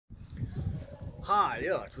Hi,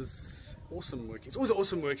 yeah, it was awesome working. It's always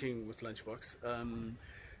awesome working with Lunchbox.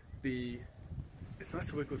 It's nice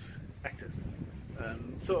to work with actors.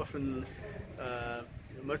 So often,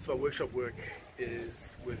 most of our workshop work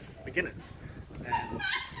is with beginners, and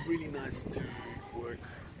it's really nice to work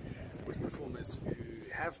with performers who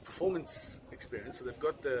have performance experience. So they've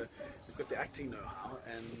got the acting know-how,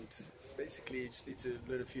 and basically you just need to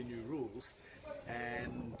learn a few new rules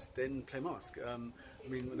and then play mask. I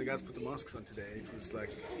mean, when the guys put the masks on today, it was like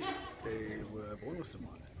they were born with them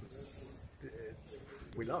on.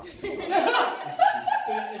 We laughed. So, and you've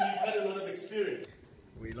had a lot of experience.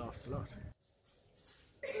 We laughed a lot.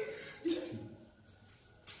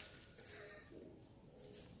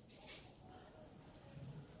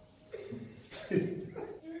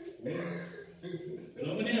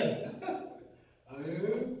 Hello, meneer.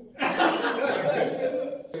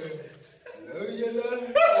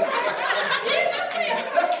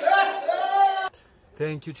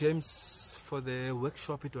 Thank you, James, for the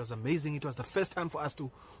workshop. It was amazing. It was the first time for us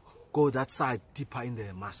to go that side, deeper in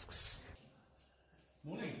the masks.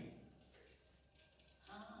 Morning.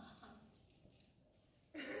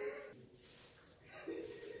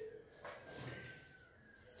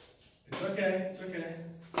 It's okay, it's okay.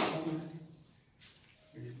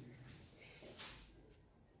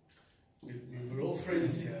 We're all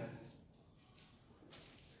friends here.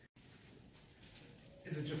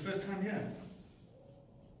 Is it your first time here?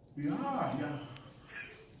 Yeah.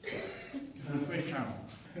 For the first time.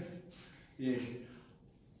 Yes.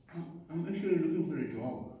 I'm actually looking for a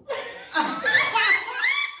job.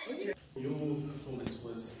 Okay. Your performance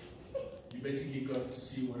was, you basically got to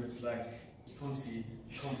see what it's like. You can't see,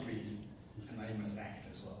 you can't breathe, and now you must act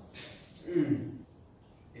as well.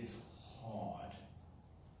 It's hard.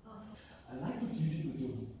 I like what you did with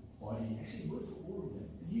your body. Actually, worked for all of them.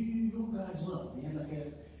 You guys well. You had like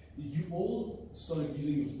you all started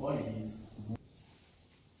using your bodies.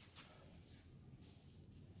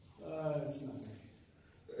 It's nothing.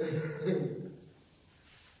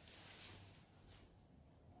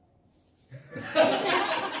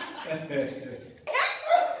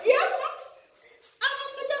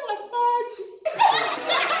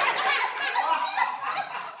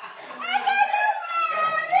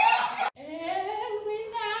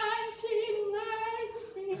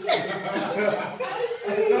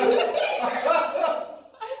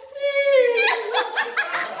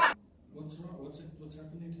 What's wrong? What's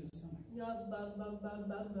happening to his stomach?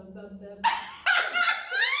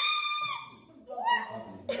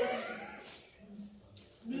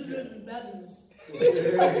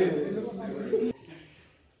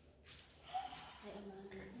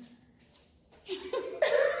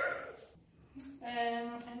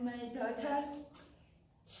 And my daughter,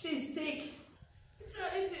 she's sick. So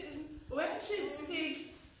when she's sick,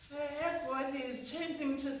 her body is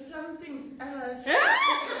changing to something else.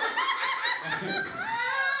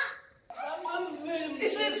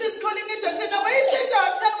 She's calling the doctor. Now, where is the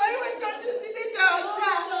doctor? When are we going to see the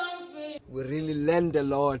doctor? We really learned a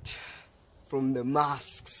lot from the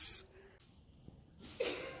masks.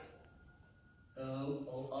 I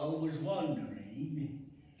was wondering.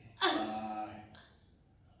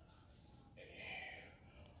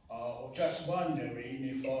 Just wondering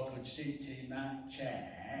if I could sit in that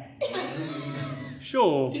chair.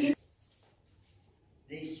 Sure.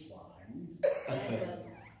 This one.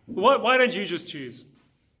 Why don't you just choose?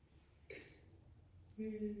 I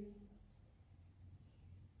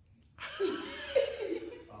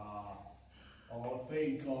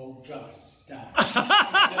think I'll just stand.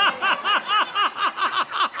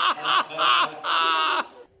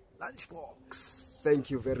 Lunchbox. Thank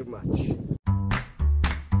you very much.